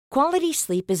Quality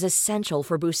sleep is essential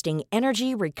for boosting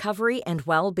energy, recovery, and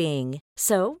well-being.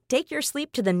 So, take your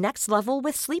sleep to the next level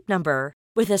with Sleep Number.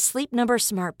 With a Sleep Number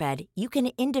smart bed, you can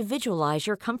individualize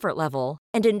your comfort level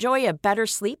and enjoy a better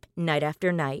sleep night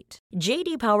after night.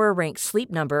 J.D. Power ranks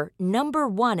Sleep Number number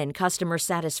one in customer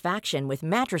satisfaction with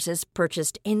mattresses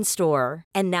purchased in-store.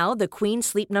 And now the Queen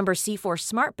Sleep Number C4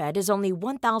 smart bed is only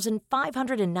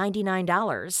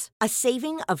 $1,599, a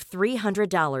saving of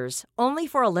 $300, only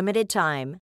for a limited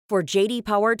time. For J.D.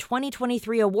 Power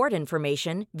 2023 award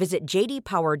information, visit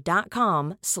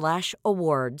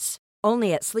jdpower.com/awards.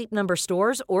 Only at Sleep Number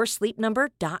stores or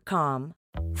sleepnumber.com.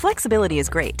 Flexibility is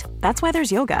great. That's why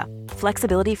there's yoga.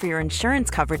 Flexibility for your insurance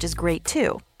coverage is great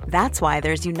too. That's why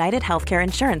there's United Healthcare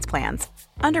Insurance Plans.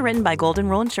 Underwritten by Golden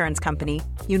Rule Insurance Company,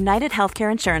 United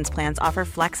Healthcare Insurance Plans offer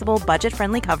flexible,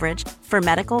 budget-friendly coverage for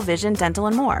medical, vision, dental,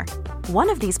 and more.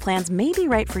 One of these plans may be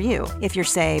right for you if you're,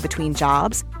 say, between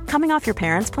jobs, coming off your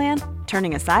parents' plan,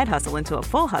 turning a side hustle into a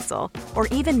full hustle, or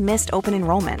even missed open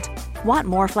enrollment. Want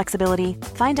more flexibility?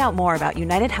 Find out more about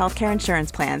United Healthcare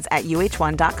Insurance Plans at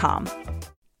uh1.com.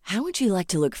 How would you like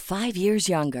to look 5 years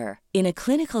younger? In a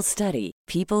clinical study,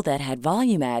 people that had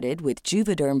volume added with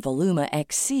Juvederm Voluma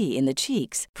XC in the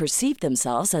cheeks perceived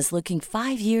themselves as looking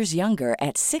 5 years younger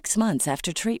at 6 months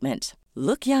after treatment.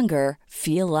 Look younger,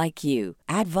 feel like you.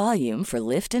 Add volume for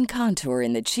lift and contour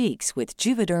in the cheeks with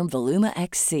Juvederm Voluma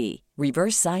XC.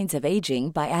 Reverse signs of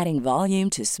aging by adding volume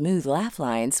to smooth laugh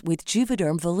lines with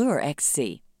Juvederm Volure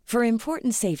XC. For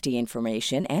important safety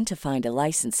information and to find a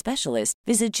licensed specialist,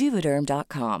 visit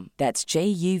Juvederm.com. That's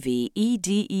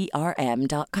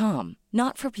JUVEDERM.com.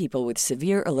 Not for people with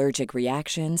severe allergic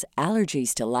reactions,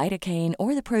 allergies to lidocaine,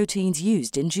 or the proteins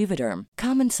used in Juvederm.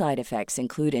 Common side effects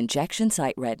include injection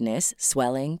site redness,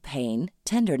 swelling, pain,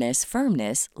 tenderness,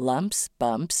 firmness, lumps,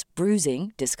 bumps,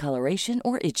 bruising, discoloration,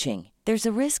 or itching. There's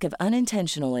a risk of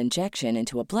unintentional injection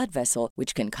into a blood vessel,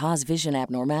 which can cause vision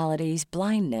abnormalities,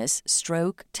 blindness,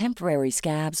 stroke, temporary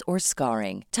scabs, or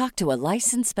scarring. Talk to a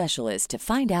licensed specialist to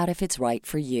find out if it's right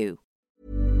for you.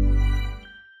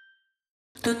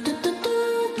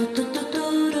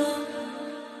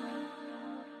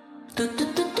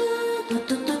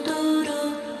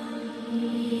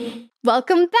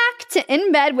 Welcome back to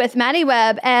In Bed with Maddie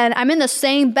Webb, and I'm in the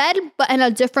same bed but in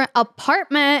a different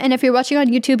apartment. And if you're watching on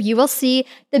YouTube, you will see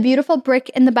the beautiful brick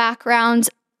in the background.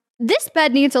 This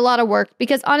bed needs a lot of work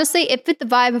because honestly, it fit the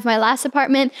vibe of my last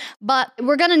apartment, but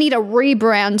we're going to need a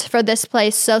rebrand for this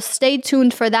place, so stay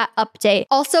tuned for that update.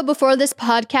 Also, before this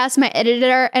podcast, my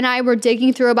editor and I were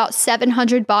digging through about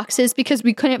 700 boxes because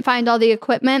we couldn't find all the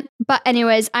equipment. But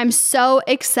anyways, I'm so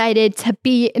excited to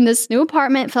be in this new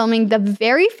apartment filming the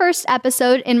very first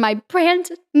episode in my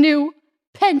brand new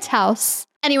penthouse.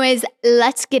 Anyways,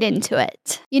 let's get into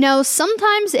it. You know,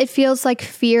 sometimes it feels like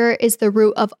fear is the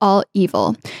root of all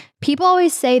evil. People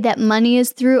always say that money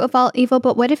is the root of all evil,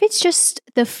 but what if it's just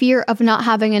the fear of not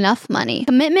having enough money?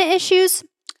 Commitment issues?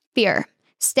 Fear.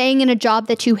 Staying in a job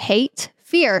that you hate?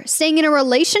 Fear. Staying in a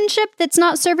relationship that's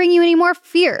not serving you anymore?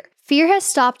 Fear. Fear has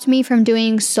stopped me from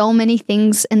doing so many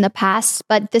things in the past,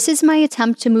 but this is my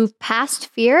attempt to move past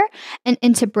fear and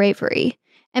into bravery.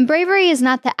 And bravery is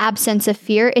not the absence of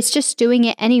fear, it's just doing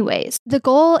it anyways. The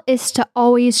goal is to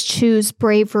always choose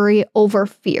bravery over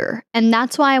fear. And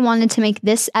that's why I wanted to make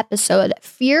this episode,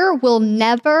 Fear Will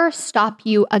Never Stop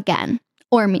You Again,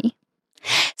 or me.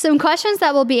 Some questions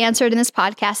that will be answered in this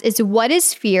podcast is: what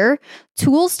is fear?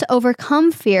 Tools to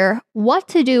overcome fear, what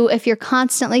to do if you're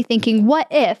constantly thinking, what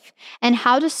if? And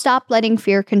how to stop letting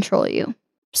fear control you.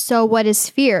 So what is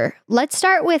fear? Let's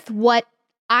start with what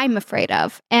I'm afraid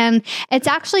of. And it's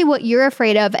actually what you're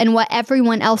afraid of and what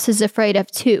everyone else is afraid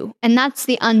of too. And that's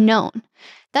the unknown.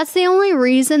 That's the only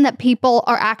reason that people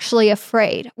are actually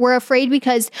afraid. We're afraid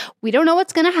because we don't know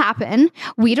what's going to happen.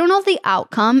 We don't know the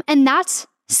outcome. And that's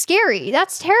scary.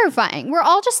 That's terrifying. We're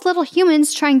all just little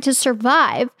humans trying to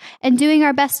survive and doing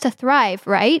our best to thrive,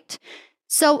 right?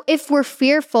 So if we're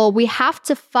fearful, we have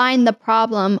to find the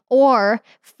problem or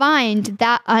find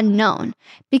that unknown.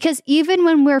 Because even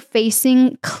when we're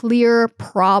facing clear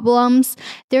problems,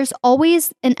 there's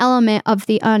always an element of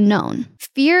the unknown.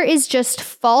 Fear is just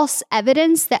false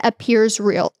evidence that appears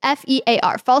real.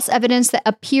 F-E-A-R, false evidence that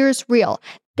appears real.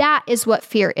 That is what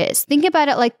fear is. Think about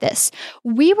it like this.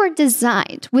 We were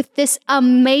designed with this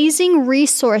amazing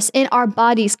resource in our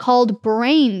bodies called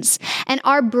brains. And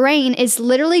our brain is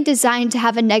literally designed to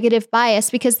have a negative bias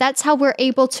because that's how we're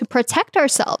able to protect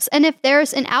ourselves. And if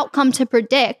there's an outcome to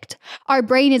predict, our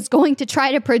brain is going to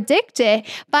try to predict it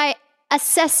by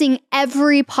assessing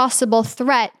every possible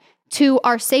threat to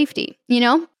our safety.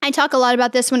 I talk a lot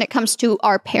about this when it comes to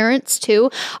our parents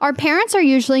too. Our parents are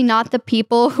usually not the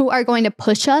people who are going to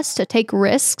push us to take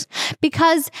risks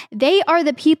because they are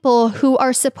the people who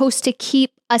are supposed to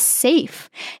keep us safe.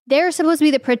 They're supposed to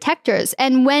be the protectors.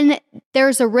 And when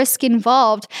there's a risk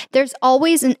involved, there's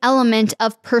always an element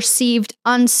of perceived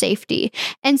unsafety.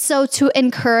 And so to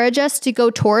encourage us to go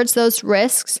towards those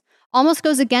risks almost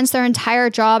goes against their entire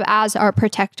job as our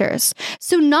protectors.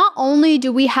 So not only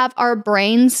do we have our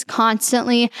brains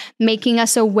constantly making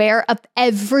us aware of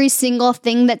every single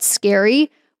thing that's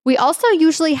scary, we also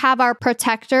usually have our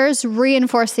protectors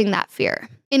reinforcing that fear.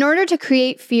 In order to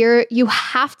create fear, you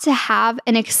have to have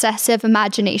an excessive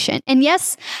imagination. And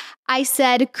yes, I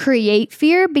said create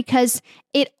fear because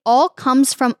it all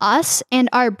comes from us and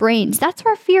our brains. That's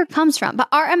where fear comes from. But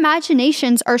our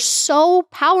imaginations are so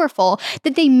powerful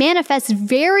that they manifest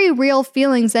very real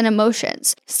feelings and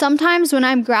emotions. Sometimes when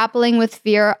I'm grappling with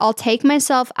fear, I'll take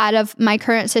myself out of my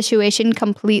current situation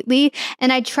completely,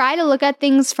 and I try to look at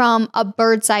things from a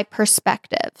bird's eye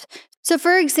perspective. So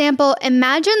for example,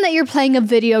 imagine that you're playing a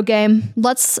video game.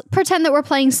 Let's pretend that we're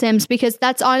playing Sims because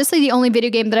that's honestly the only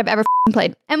video game that I've ever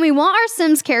played. And we want our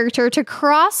Sims character to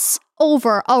cross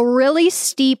over a really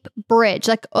steep bridge,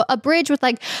 like a bridge with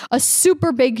like a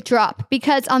super big drop,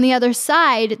 because on the other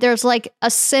side, there's like a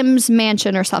Sims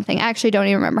mansion or something. I actually don't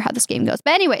even remember how this game goes.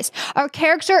 But anyways, our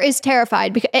character is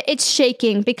terrified because it's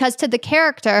shaking because to the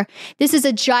character, this is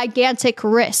a gigantic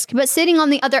risk. But sitting on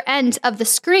the other end of the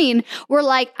screen, we're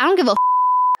like, I don't give a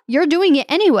you're doing it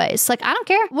anyways. Like, I don't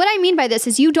care. What I mean by this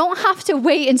is you don't have to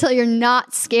wait until you're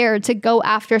not scared to go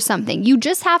after something. You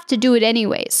just have to do it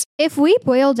anyways. If we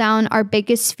boil down our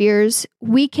biggest fears,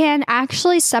 we can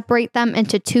actually separate them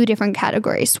into two different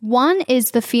categories. One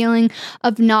is the feeling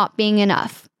of not being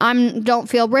enough. I don't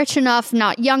feel rich enough,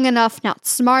 not young enough, not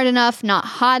smart enough, not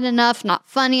hot enough, not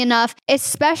funny enough,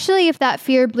 especially if that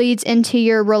fear bleeds into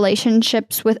your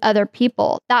relationships with other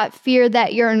people, that fear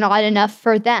that you're not enough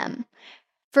for them.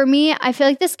 For me, I feel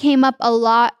like this came up a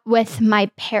lot with my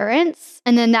parents,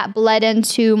 and then that bled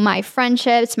into my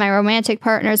friendships, my romantic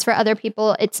partners. For other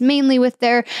people, it's mainly with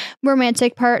their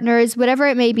romantic partners, whatever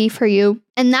it may be for you.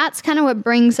 And that's kind of what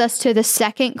brings us to the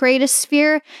second greatest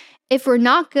fear. If we're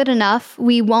not good enough,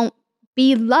 we won't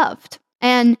be loved.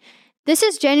 And this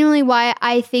is genuinely why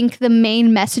I think the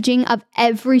main messaging of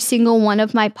every single one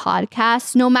of my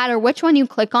podcasts, no matter which one you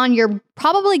click on, you're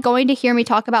probably going to hear me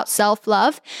talk about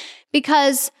self-love,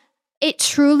 because it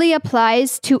truly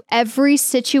applies to every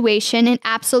situation in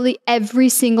absolutely every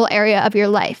single area of your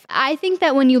life. I think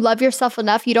that when you love yourself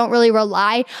enough, you don't really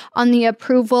rely on the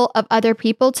approval of other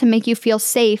people to make you feel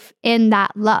safe in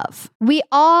that love. We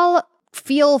all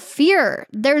feel fear.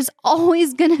 There's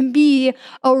always going to be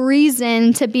a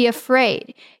reason to be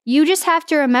afraid. You just have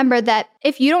to remember that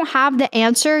if you don't have the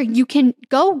answer, you can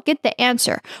go get the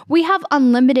answer. We have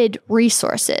unlimited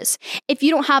resources. If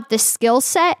you don't have the skill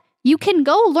set, you can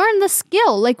go learn the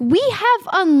skill. Like, we have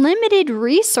unlimited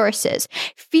resources.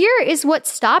 Fear is what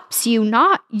stops you,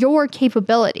 not your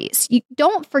capabilities. You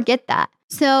don't forget that.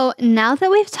 So now that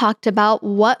we've talked about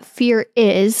what fear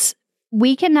is,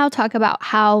 we can now talk about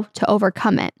how to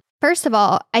overcome it. First of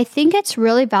all, I think it's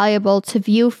really valuable to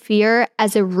view fear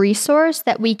as a resource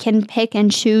that we can pick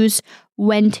and choose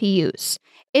when to use.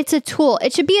 It's a tool.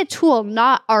 It should be a tool,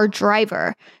 not our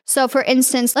driver. So for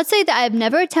instance, let's say that I've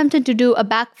never attempted to do a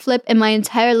backflip in my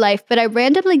entire life, but I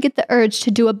randomly get the urge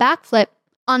to do a backflip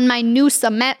on my new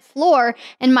cement floor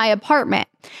in my apartment.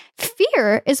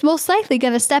 Fear is most likely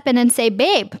going to step in and say,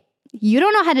 babe, you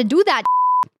don't know how to do that.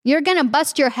 You're going to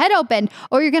bust your head open,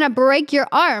 or you're going to break your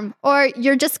arm, or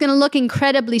you're just going to look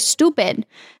incredibly stupid.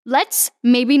 Let's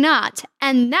maybe not.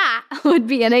 And that would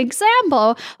be an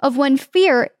example of when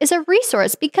fear is a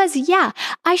resource, because yeah,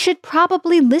 I should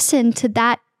probably listen to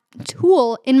that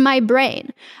tool in my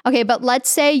brain. Okay, but let's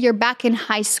say you're back in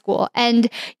high school and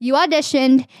you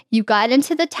auditioned, you got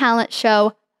into the talent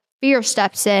show. Fear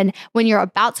steps in when you're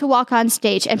about to walk on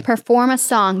stage and perform a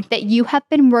song that you have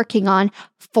been working on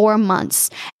for months.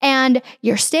 And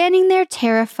you're standing there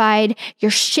terrified,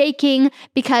 you're shaking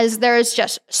because there's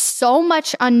just so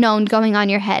much unknown going on in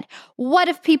your head. What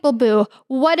if people boo?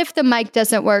 What if the mic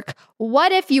doesn't work?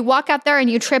 What if you walk out there and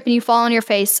you trip and you fall on your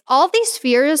face? All these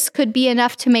fears could be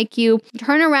enough to make you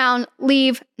turn around,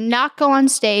 leave, not go on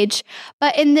stage.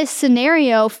 But in this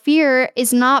scenario, fear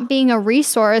is not being a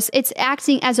resource, it's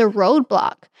acting as a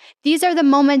roadblock. These are the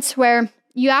moments where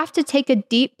you have to take a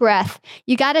deep breath.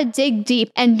 You got to dig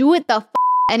deep and do it the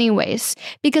anyways,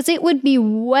 because it would be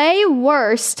way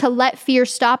worse to let fear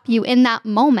stop you in that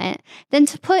moment than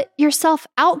to put yourself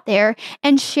out there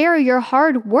and share your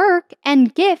hard work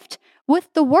and gift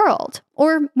with the world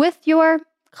or with your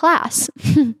class.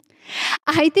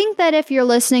 I think that if you're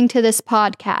listening to this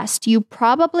podcast, you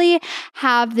probably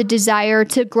have the desire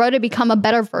to grow to become a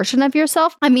better version of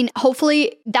yourself. I mean,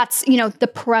 hopefully that's,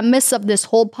 the premise of this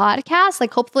whole podcast.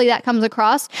 Like, hopefully that comes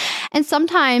across. And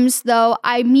sometimes, though,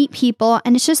 I meet people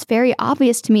and it's just very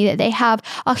obvious to me that they have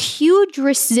a huge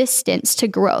resistance to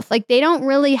growth. Like, they don't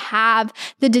really have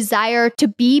the desire to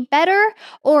be better,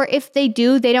 or if they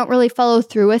do, they don't really follow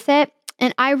through with it.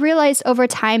 And I realized over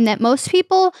time that most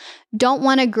people don't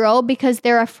want to grow because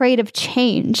they're afraid of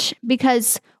change.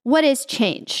 Because what is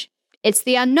change? It's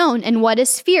the unknown. And what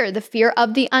is fear? The fear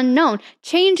of the unknown.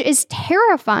 Change is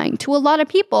terrifying to a lot of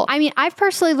people. I mean, I've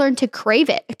personally learned to crave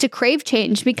it, to crave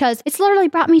change, because it's literally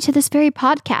brought me to this very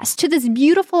podcast, to this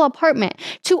beautiful apartment,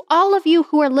 to all of you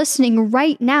who are listening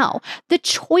right now. The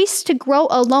choice to grow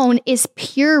alone is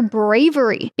pure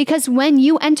bravery, because when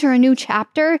you enter a new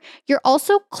chapter, you're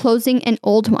also closing an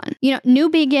old one. New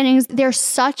beginnings, they're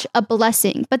such a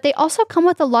blessing, but they also come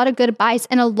with a lot of goodbyes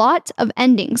and a lot of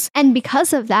endings. And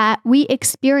because of that, we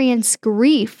experience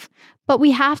grief, but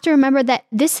we have to remember that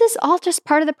this is all just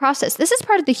part of the process. This is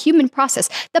part of the human process,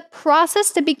 the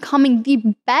process to becoming the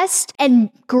best and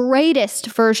greatest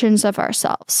versions of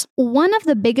ourselves. One of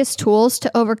the biggest tools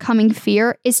to overcoming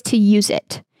fear is to use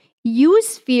it.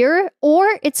 Use fear,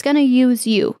 or it's going to use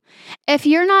you. If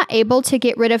you're not able to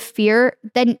get rid of fear,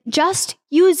 then just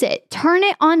use it. Turn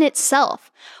it on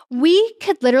itself. We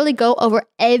could literally go over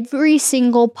every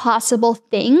single possible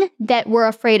thing that we're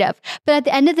afraid of. But at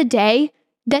the end of the day,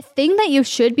 the thing that you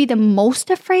should be the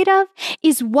most afraid of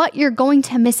is what you're going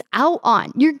to miss out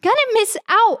on. You're going to miss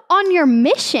out on your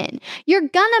mission. You're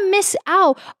going to miss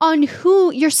out on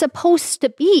who you're supposed to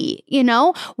be.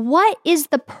 What is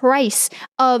the price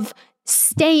of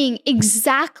staying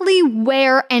exactly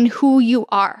where and who you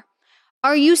are?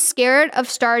 Are you scared of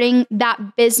starting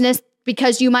that business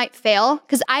because you might fail?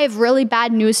 Because I have really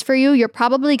bad news for you. You're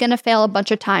probably going to fail a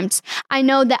bunch of times. I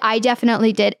know that I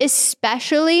definitely did,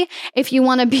 especially if you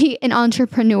want to be an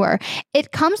entrepreneur.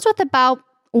 It comes with about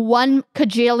 1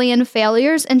 kajillion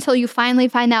failures until you finally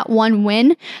find that one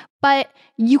win. But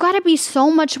you got to be so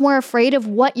much more afraid of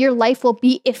what your life will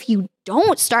be if you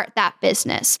don't start that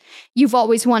business you've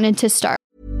always wanted to start.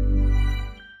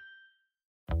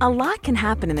 A lot can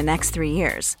happen in the next 3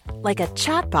 years. Like a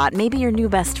chatbot may be your new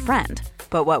best friend.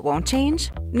 But what won't change?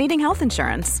 Needing health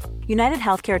insurance. United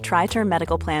Healthcare Tri-Term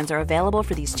Medical Plans are available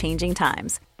for these changing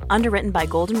times. Underwritten by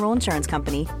Golden Rule Insurance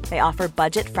Company, they offer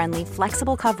budget-friendly,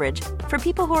 flexible coverage for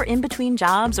people who are in between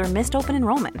jobs or missed open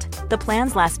enrollment. The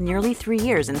plans last nearly 3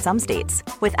 years in some states,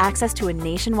 with access to a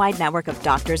nationwide network of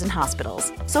doctors and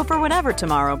hospitals. So for whatever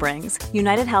tomorrow brings,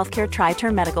 United Healthcare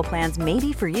Tri-Term Medical Plans may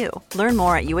be for you. Learn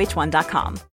more at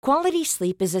uh1.com. Quality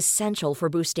sleep is essential for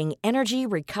boosting energy,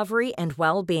 recovery, and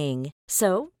well-being.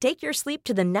 So, take your sleep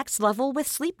to the next level with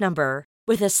Sleep Number.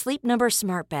 With a Sleep Number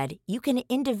smart bed, you can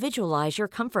individualize your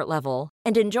comfort level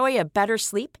and enjoy a better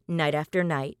sleep night after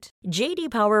night. J.D.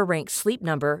 Power ranks Sleep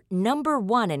Number number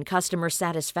 1 in customer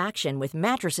satisfaction with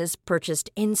mattresses purchased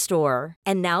in-store.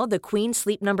 And now the Queen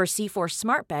Sleep Number C4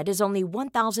 smart bed is only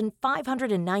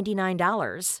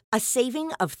 $1,599, a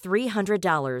saving of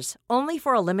 $300, only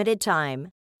for a limited time.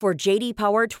 For J.D.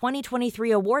 Power 2023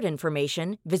 award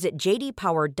information, visit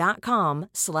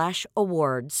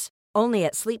jdpower.com/awards. Only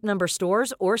at Sleep Number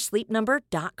stores or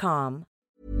sleepnumber.com.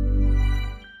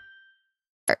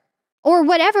 Or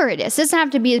whatever it is. It doesn't have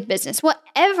to be a business.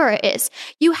 Whatever it is,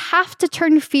 you have to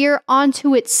turn fear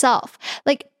onto itself.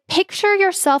 Like, picture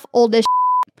yourself old as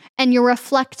and you're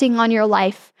reflecting on your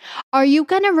life. Are you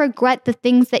going to regret the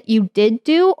things that you did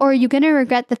do, or are you going to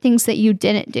regret the things that you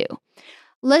didn't do?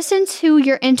 Listen to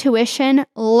your intuition,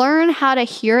 learn how to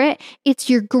hear it. It's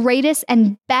your greatest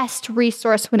and best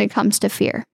resource when it comes to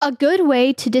fear. A good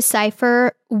way to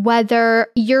decipher whether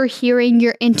you're hearing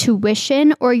your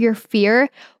intuition or your fear,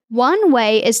 one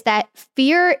way is that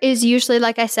fear is usually,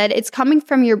 like I said, it's coming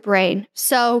from your brain.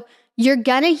 So you're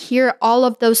going to hear all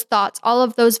of those thoughts, all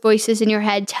of those voices in your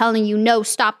head telling you, no,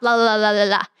 stop, la, la, la, la,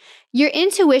 la. Your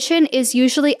intuition is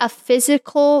usually a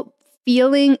physical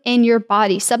feeling in your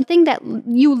body, something that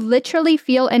you literally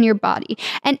feel in your body.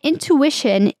 And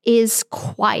intuition is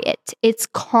quiet, it's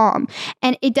calm,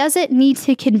 and it doesn't need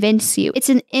to convince you. It's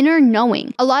an inner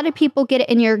knowing. A lot of people get it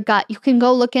in your gut. You can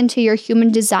go look into your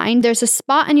human design. There's a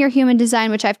spot in your human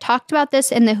design, which I've talked about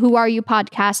this in the Who Are You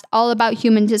podcast, all about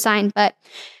human design, but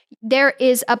there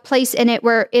is a place in it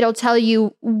where it'll tell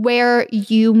you where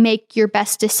you make your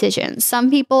best decisions.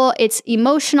 Some people, it's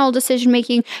emotional decision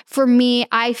making. For me,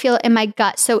 I feel it in my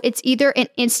gut. So it's either an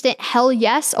instant hell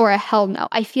yes or a hell no.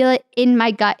 I feel it in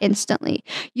my gut instantly.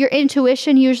 Your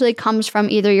intuition usually comes from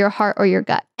either your heart or your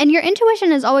gut. And your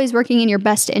intuition is always working in your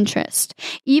best interest.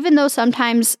 Even though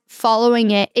sometimes following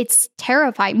it, it's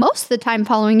terrifying. Most of the time,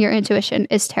 following your intuition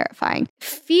is terrifying.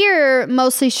 Fear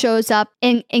mostly shows up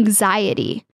in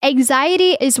anxiety.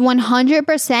 Anxiety is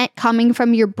 100% coming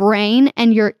from your brain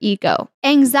and your ego.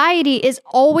 Anxiety is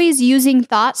always using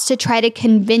thoughts to try to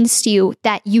convince you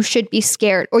that you should be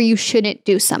scared or you shouldn't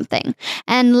do something.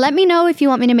 And let me know if you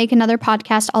want me to make another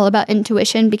podcast all about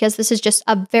intuition, because this is just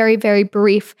a very, very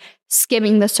brief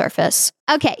skimming the surface.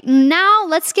 Okay, now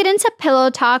let's get into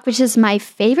pillow talk, which is my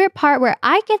favorite part where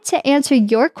I get to answer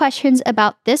your questions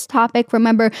about this topic.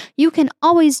 Remember, you can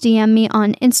always DM me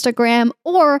on Instagram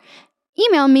or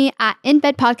email me at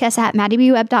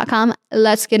inbedpodcast@maddybweb.com.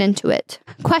 Let's get into it.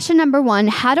 Question number 1,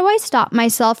 how do I stop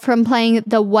myself from playing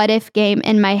the what if game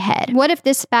in my head? What if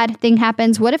this bad thing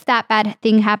happens? What if that bad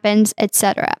thing happens,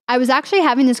 etc.? I was actually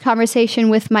having this conversation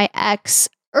with my ex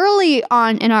early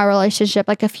on in our relationship,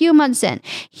 like a few months in.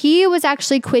 He was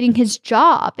actually quitting his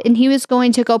job and he was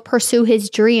going to go pursue his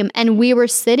dream. And we were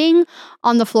sitting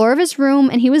on the floor of his room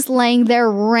and he was laying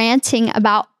there ranting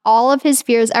about all of his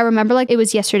fears. I remember like it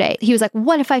was yesterday. He was like,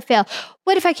 what if I fail?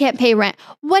 What if I can't pay rent?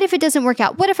 What if it doesn't work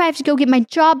out? What if I have to go get my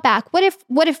job back? What if?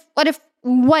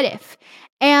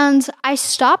 And I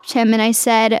stopped him and I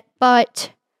said,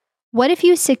 but what if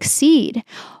you succeed?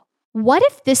 What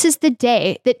if this is the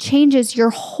day that changes your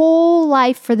whole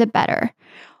life for the better?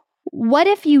 What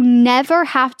if you never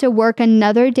have to work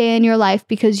another day in your life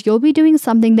because you'll be doing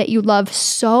something that you love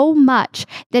so much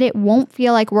that it won't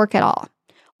feel like work at all?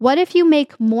 What if you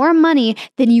make more money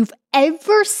than you've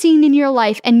ever seen in your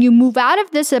life and you move out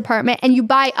of this apartment and you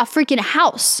buy a freaking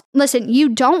house? Listen, you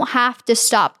don't have to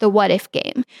stop the what if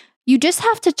game. You just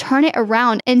have to turn it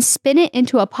around and spin it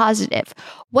into a positive.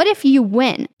 What if you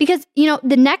win? Because,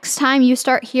 the next time you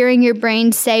start hearing your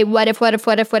brain say, what if,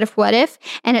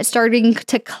 and it's starting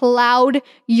to cloud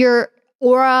your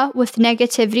aura with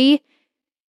negativity,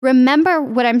 remember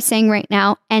what I'm saying right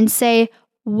now and say,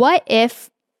 what if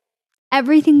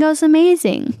everything goes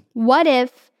amazing? What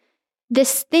if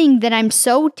this thing that I'm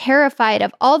so terrified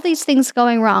of, all these things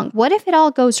going wrong, what if it all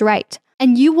goes right?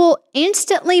 And you will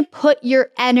instantly put your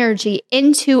energy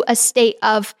into a state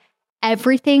of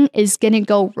everything is going to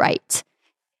go right.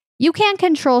 You can't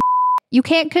control. You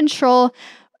can't control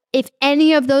if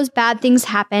any of those bad things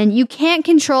happen. You can't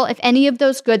control if any of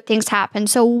those good things happen.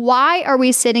 So why are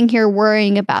we sitting here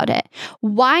worrying about it?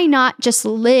 Why not just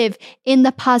live in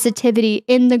the positivity,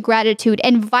 in the gratitude,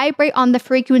 and vibrate on the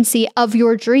frequency of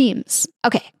your dreams?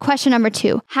 Okay, question number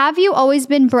 2. Have you always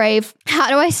been brave? How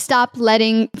do I stop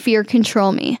letting fear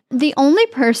control me? The only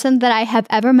person that I have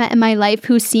ever met in my life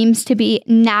who seems to be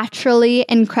naturally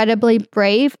incredibly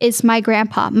brave is my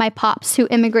grandpa, my pops, who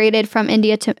immigrated from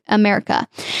India to America.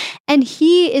 And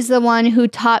he is the one who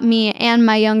taught me and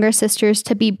my younger sisters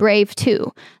to be brave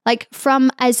too. Like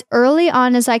from as early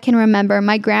on as I can remember,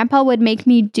 my grandpa would make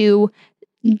me do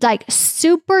like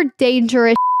super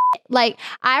dangerous. Like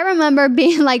I remember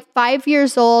being like 5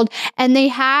 years old and they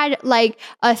had like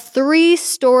a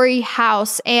 3-story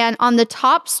house, and on the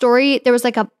top story there was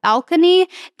like a balcony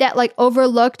that like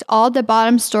overlooked all the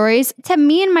bottom stories. To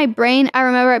me in my brain, I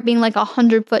remember it being like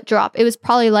 100-foot drop. It was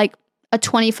probably like a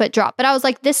 20-foot drop, but I was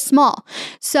like this small.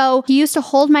 So he used to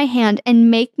hold my hand and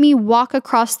make me walk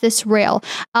across this rail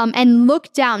and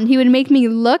look down. He would make me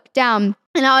look down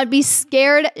and I would be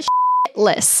scared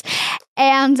shitless.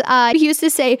 And he used to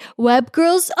say, "Web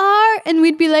girls are," and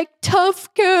we'd be like,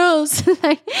 "Tough girls."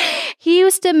 Like, he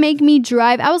used to make me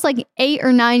drive. I was like 8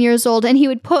 or 9 years old, and he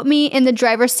would put me in the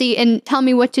driver's seat and tell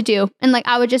me what to do. And like,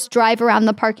 I would just drive around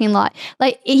the parking lot,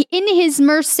 like in his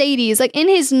Mercedes, like in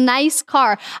his nice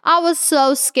car. I was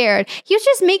so scared. He would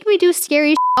just make me do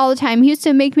scary all the time. He used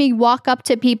to make me walk up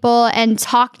to people and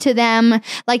talk to them.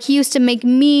 Like, he used to make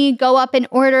me go up and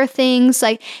order things.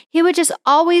 Like, he would just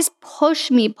always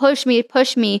push me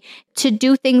to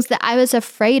do things that I was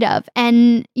afraid of.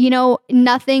 And,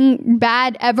 nothing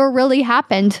bad ever really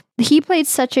happened. He played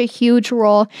such a huge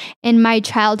role in my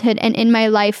childhood and in my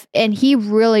life. And he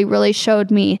really, really showed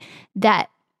me that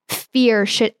fear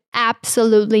should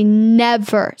absolutely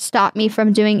never stop me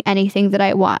from doing anything that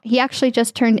I want. He actually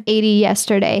just turned 80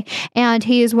 yesterday, and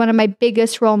he is one of my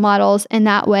biggest role models in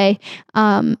that way.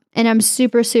 And I'm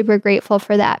super, super grateful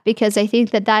for that, because I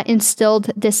think that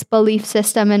instilled this belief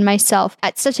system in myself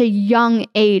at such a young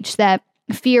age that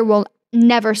fear will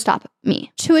never stop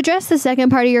me. To address the second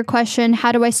part of your question,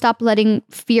 how do I stop letting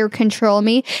fear control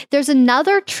me? There's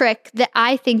another trick that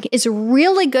I think is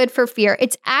really good for fear.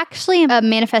 It's actually a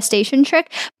manifestation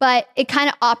trick, but it kind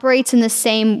of operates in the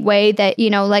same way that,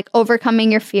 like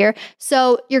overcoming your fear.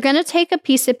 So you're going to take a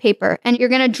piece of paper and you're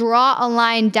going to draw a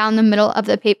line down the middle of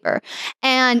the paper.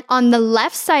 And on the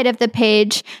left side of the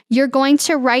page, you're going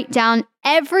to write down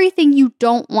everything you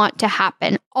don't want to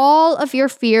happen, all of your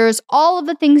fears, all of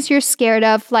the things you're scared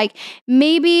of. Like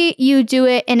maybe you do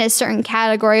it in a certain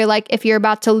category, like if you're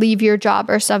about to leave your job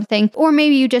or something, or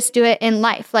maybe you just do it in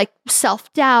life, like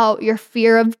self-doubt, your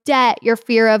fear of debt, your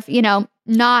fear of,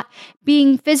 not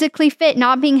being physically fit,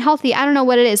 not being healthy. I don't know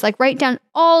what it is. Like write down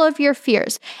all of your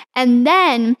fears. And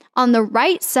then on the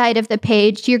right side of the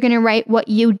page, you're going to write what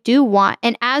you do want.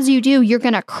 And as you do, you're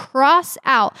going to cross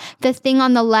out the thing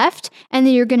on the left, and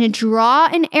then you're going to draw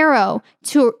an arrow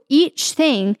to each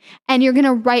thing, and you're going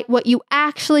to write what you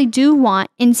actually do want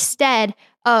instead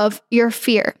of your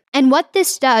fear. And what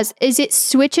this does is it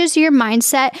switches your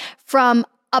mindset from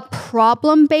a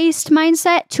problem-based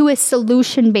mindset to a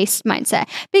solution-based mindset.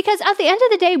 Because at the end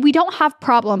of the day, we don't have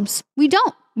problems. We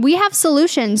don't. We have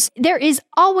solutions. There is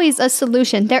always a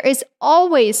solution. There is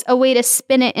always a way to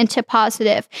spin it into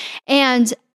positive.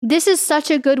 And this is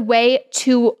such a good way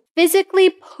to physically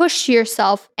push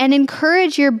yourself and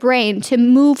encourage your brain to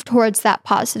move towards that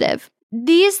positive.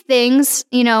 These things,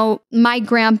 my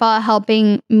grandpa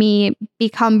helping me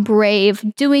become brave,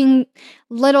 doing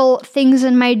little things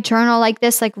in my journal like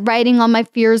this, like writing all my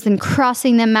fears and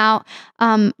crossing them out.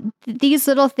 These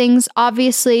little things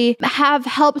obviously have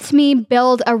helped me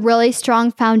build a really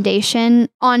strong foundation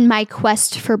on my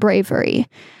quest for bravery.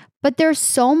 But there's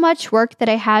so much work that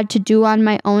I had to do on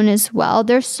my own as well.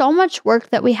 There's so much work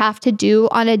that we have to do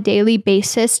on a daily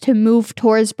basis to move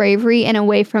towards bravery and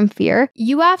away from fear.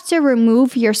 You have to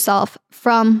remove yourself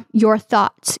from your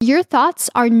thoughts. Your thoughts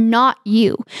are not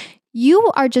you.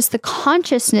 You are just the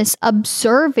consciousness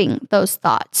observing those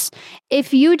thoughts.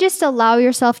 If you just allow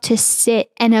yourself to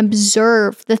sit and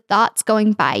observe the thoughts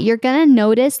going by, you're going to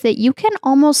notice that you can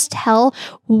almost tell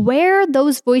where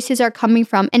those voices are coming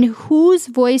from and whose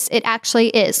voice it actually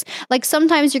is. Like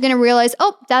sometimes you're going to realize,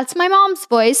 oh, that's my mom's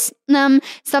voice.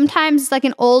 Sometimes it's like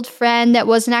an old friend that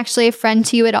wasn't actually a friend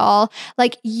to you at all.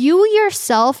 Like you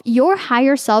yourself, your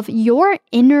higher self, your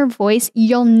inner voice,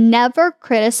 you'll never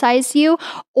criticize you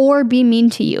or be mean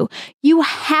to you. You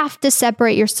have to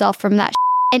separate yourself from that.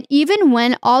 And even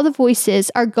when all the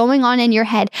voices are going on in your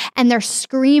head and they're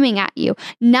screaming at you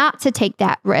not to take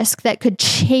that risk that could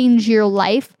change your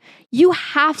life, you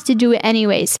have to do it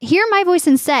anyways. Hear my voice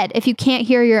instead if you can't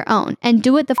hear your own, and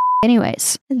do it the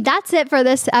anyways. That's it for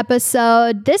this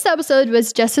episode. This episode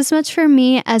was just as much for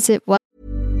me as it was.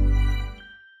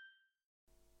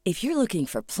 If you're looking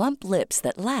for plump lips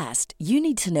that last, you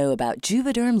need to know about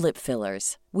Juvederm lip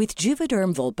fillers. With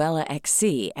Juvederm Volbella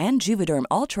XC and Juvederm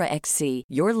Ultra XC,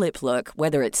 your lip look,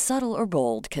 whether it's subtle or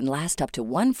bold, can last up to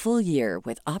 1 full year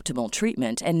with optimal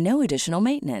treatment and no additional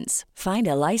maintenance. Find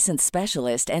a licensed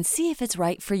specialist and see if it's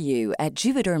right for you at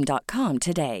Juvederm.com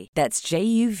today. That's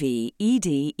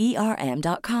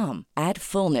JUVEDERM.com. Add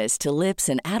fullness to lips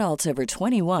in adults over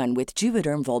 21 with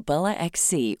Juvederm Volbella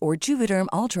XC or Juvederm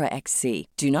Ultra XC.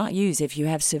 Do not use if you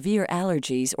have severe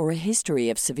allergies or a history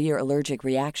of severe allergic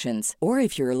reactions, or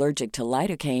if you're allergic to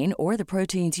lidocaine or the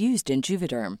proteins used in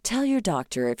Juvederm. Tell your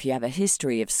doctor if you have a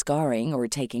history of scarring or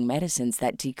taking medicines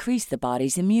that decrease the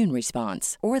body's immune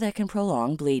response or that can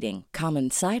prolong bleeding. Common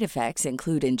side effects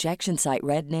include injection site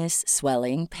redness,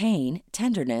 swelling, pain,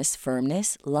 tenderness,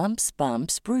 firmness, lumps,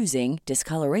 bumps, bruising,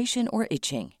 discoloration, or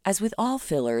itching. As with all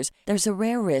fillers, there's a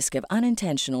rare risk of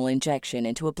unintentional injection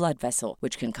into a blood vessel,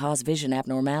 which can cause vision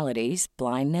abnormalities,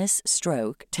 blindness,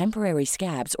 stroke, temporary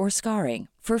scabs, or scarring.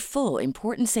 For full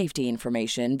important safety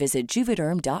information, visit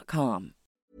Juvederm.com.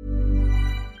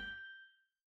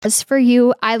 As for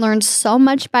you, I learned so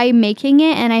much by making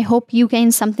it, and I hope you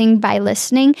gained something by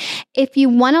listening. If you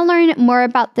want to learn more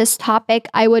about this topic,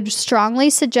 I would strongly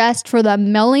suggest for the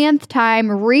millionth time,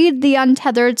 read The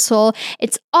Untethered Soul.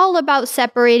 It's all about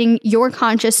separating your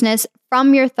consciousness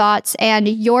from your thoughts and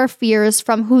your fears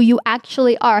from who you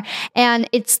actually are. And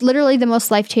it's literally the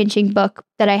most life-changing book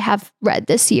that I have read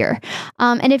this year.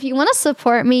 And if you want to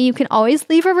support me, you can always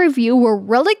leave a review. We're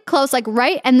really close, like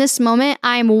right in this moment,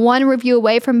 I'm 1 review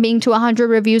away from being to 100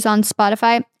 reviews on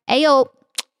Spotify. Ayo,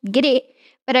 get it.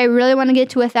 But I really want to get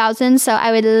to 1,000. So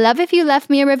I would love if you left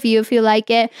me a review if you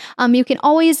like it. You can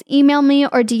always email me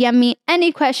or DM me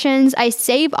any questions. I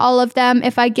save all of them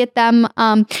if I get them.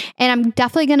 And I'm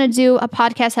definitely going to do a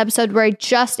podcast episode where I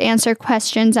just answer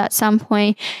questions at some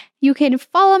point. You can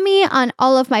follow me on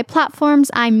all of my platforms.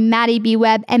 I'm Maddie B.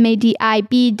 Webb,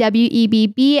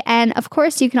 MADIBWEBB. And of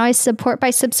course, you can always support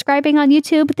by subscribing on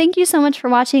YouTube. Thank you so much for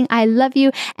watching. I love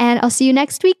you, and I'll see you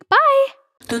next week. Bye.